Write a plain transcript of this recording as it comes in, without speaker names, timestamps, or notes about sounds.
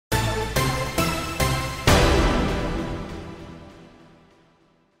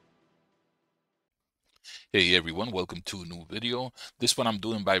Hey everyone, welcome to a new video. This one I'm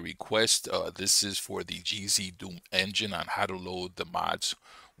doing by request. This is for the GZDOOM engine on how to load the mods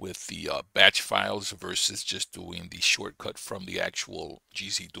with the batch files versus just doing the shortcut from the actual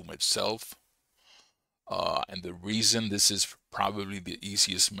GZDOOM itself. And the reason this is probably the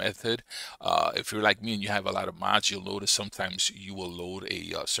easiest method, if you're like me and you have a lot of mods, you'll notice sometimes you will load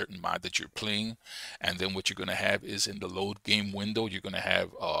a certain mod that you're playing, and then what you're going to have is in the load game window, you're going to have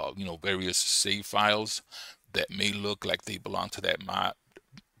various save files that may look like they belong to that mod,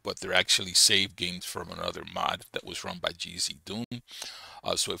 but they're actually save games from another mod that was run by GZDOOM.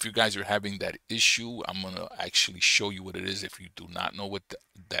 So if you guys are having that issue, I'm going to actually show you what it is if you do not know what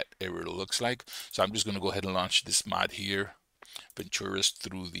that error looks like. So I'm just going to go ahead and launch this mod here, Venturis,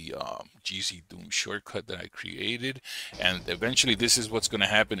 through the GZDOOM shortcut that I created. And eventually this is what's going to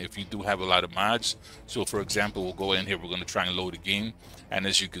happen if you do have a lot of mods. So for example, we'll go in here, we're going to try and load a game. And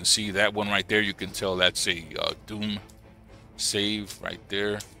as you can see, that one right there, you can tell that's a Doom save right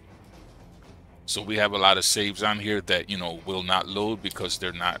there. So we have a lot of saves on here that, will not load because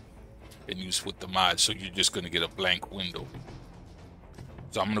they're not in use with the mod. So you're just going to get a blank window.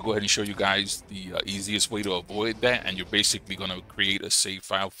 So I'm going to go ahead and show you guys the easiest way to avoid that. And you're basically going to create a save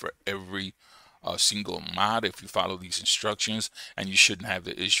file for every single mod if you follow these instructions. And you shouldn't have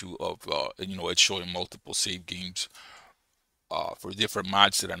the issue of, it showing multiple save games for different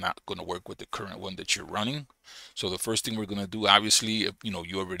mods that are not going to work with the current one that you're running. So the first thing we're going to do, obviously, if,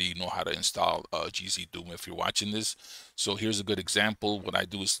 you already know how to install GZDOOM if you're watching this. So here's a good example. What I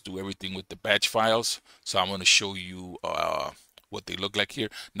do is do everything with the batch files. So I'm going to show you what they look like here.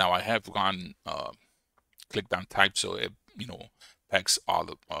 Now I have clicked on type, so it packs all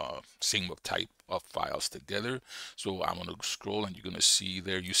the same type of files together. So I'm going to scroll and you're going to see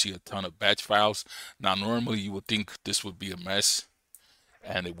there, you see a ton of batch files. Now normally you would think this would be a mess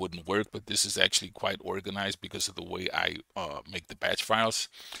and it wouldn't work, but this is actually quite organized because of the way I make the batch files.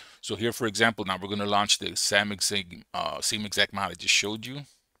 So here, for example, now we're going to launch the same exact mod I just showed you,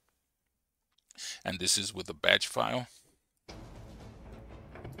 and this is with a batch file.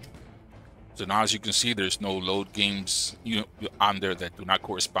 So now, as you can see, there's no load games on there that do not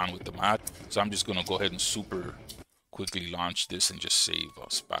correspond with the mod. So I'm just going to go ahead and super quickly launch this and just save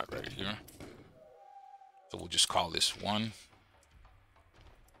a spot right here. So we'll just call this 1.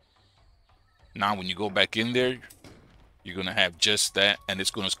 Now when you go back in there, you're going to have just that, and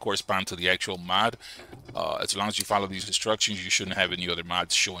it's going to correspond to the actual mod. As long as you follow these instructions, you shouldn't have any other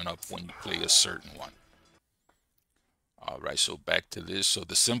mods showing up when you play a certain one. All right, so back to this. So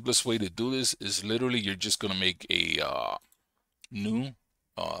the simplest way to do this is literally you're just going to make a new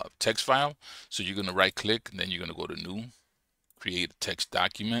text file. So you're going to right click, and then you're going to go to new, create a text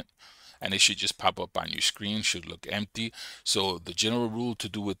document, and it should just pop up on your screen, should look empty. So the general rule to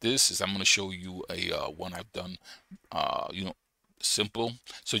do with this is I'm going to show you a one I've done simple.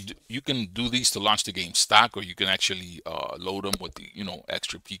 So you can do these to launch the game stock, or you can actually load them with the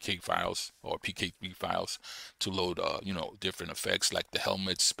extra PK files or PK3 files to load different effects like the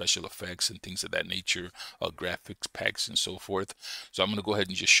helmets, special effects, and things of that nature, graphics packs and so forth. So I'm going to go ahead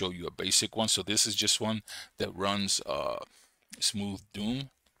and just show you a basic one. So this is just one that runs Smooth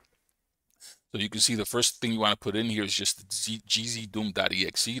Doom. So you can see the first thing you want to put in here is just the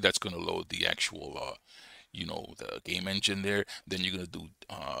GZDOOM.exe. That's going to load the actual the game engine there. Then you're going to do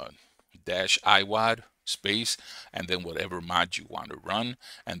 -iwad space and then whatever mod you want to run.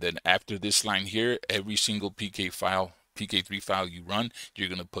 And then after this line here, every single PK3 file you run, you're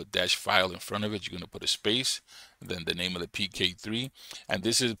going to put -file in front of it. You're going to put a space, and then the name of the PK3. And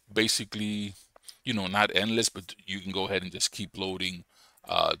this is basically, not endless, but you can go ahead and just keep loading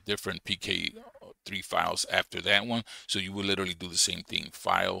different PK3 files after that one. So you will literally do the same thing.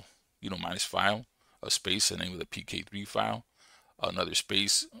 File, -file, a space, the name of the PK3 file, another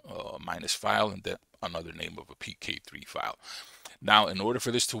space, -file, and then another name of a PK3 file. Now, in order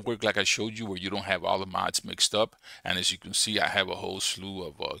for this to work like I showed you, where you don't have all the mods mixed up, and as you can see, I have a whole slew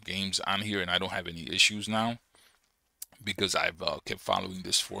of games on here, and I don't have any issues now because I've kept following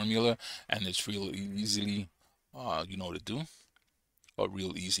this formula, and it's real easily, to do. Or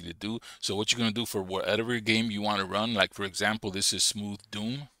real easy to do. So what you're going to do for whatever game you want to run, like for example, this is Smooth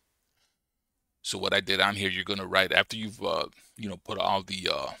Doom. So what I did on here, you're going to write after you've put all the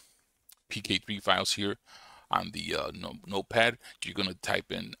PK3 files here on the notepad, you're going to type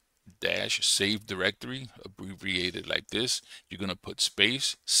in -save directory, abbreviated like this. You're going to put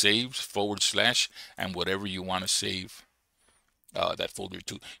space, saves, / and whatever you want to save that folder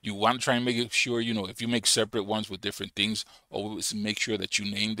to. You want to try and make sure, if you make separate ones with different things, always make sure that you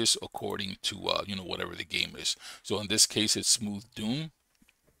name this according to, whatever the game is. So in this case, it's Smooth Doom.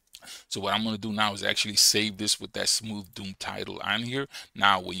 So what I'm going to do now is actually save this with that Smooth Doom title on here.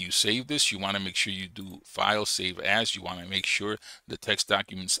 Now, when you save this, you want to make sure you do File, Save As. You want to make sure the text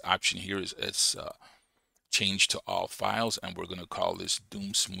documents option here is changed to all files, and we're going to call this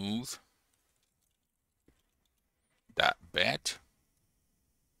Doom Smooth .bat.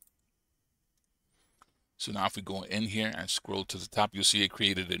 So now if we go in here and scroll to the top, you'll see it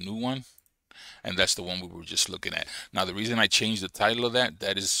created a new one. And that's the one we were just looking at. Now, the reason I changed the title of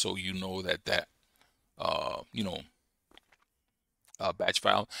that is so you know that batch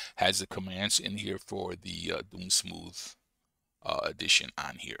file has the commands in here for the Doom Smooth edition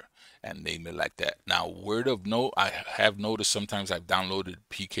on here, and name it like that. Now, word of note, I have noticed sometimes I've downloaded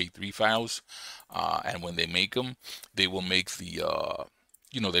PK3 files, and when they make them, they will make the,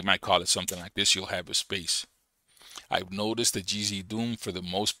 they might call it something like this. You'll have a space. I've noticed that GZDOOM, for the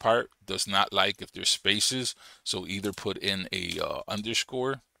most part, does not like if there's spaces. So either put in a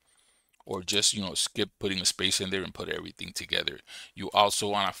underscore, or just, skip putting a space in there and put everything together. You also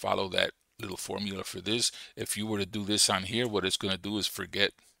want to follow that little formula for this. If you were to do this on here, what it's going to do is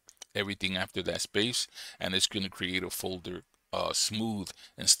forget everything after that space, and it's going to create a folder Smooth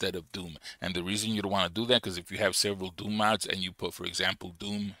instead of Doom. And the reason you don't want to do that, because if you have several Doom mods and you put, for example,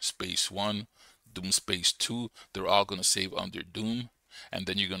 Doom space 1, Doom space 2, they're all going to save under Doom, and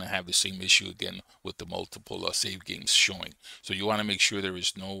then you're going to have the same issue again with the multiple save games showing. So you want to make sure there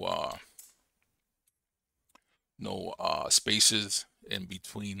is no spaces in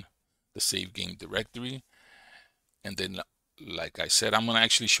between the save game directory. And then, like I said, I'm going to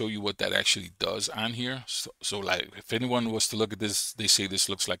actually show you what that actually does on here. So like, if anyone was to look at this, they say this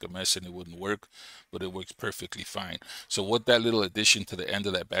looks like a mess and it wouldn't work, but it works perfectly fine. So what that little addition to the end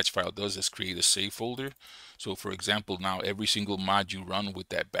of that batch file does is create a save folder. So for example, now every single mod you run with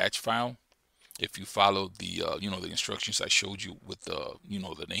that batch file, if you follow the the instructions I showed you with the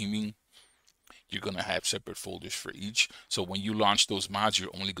the naming, you're going to have separate folders for each. So when you launch those mods,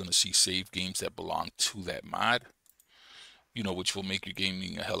 you're only going to see save games that belong to that mod, which will make your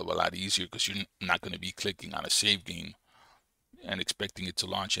gaming a hell of a lot easier, because you're not going to be clicking on a save game and expecting it to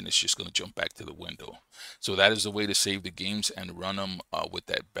launch and it's just going to jump back to the window. So that is the way to save the games and run them with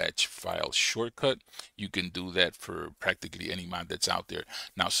that batch file shortcut. You can do that for practically any mod that's out there.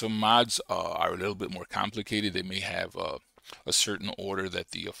 Now, some mods are a little bit more complicated. They may have a certain order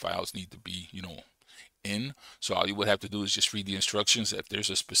that the files need to be, in. So all you would have to do is just read the instructions. If there's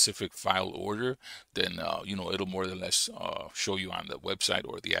a specific file order, then it'll more or less show you on the website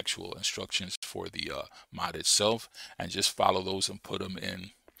or the actual instructions for the mod itself, and just follow those and put them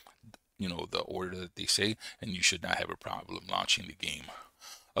in the order that they say, and you should not have a problem launching the game.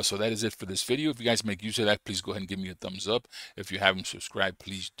 So that is it for this video. If you guys make use of that, please go ahead and give me a thumbs up. If you haven't subscribed,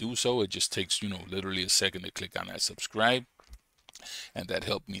 please do so. It just takes literally a second to click on that subscribe, and that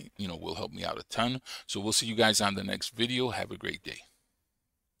will help me out a ton. So we'll see you guys on the next video. Have a great day.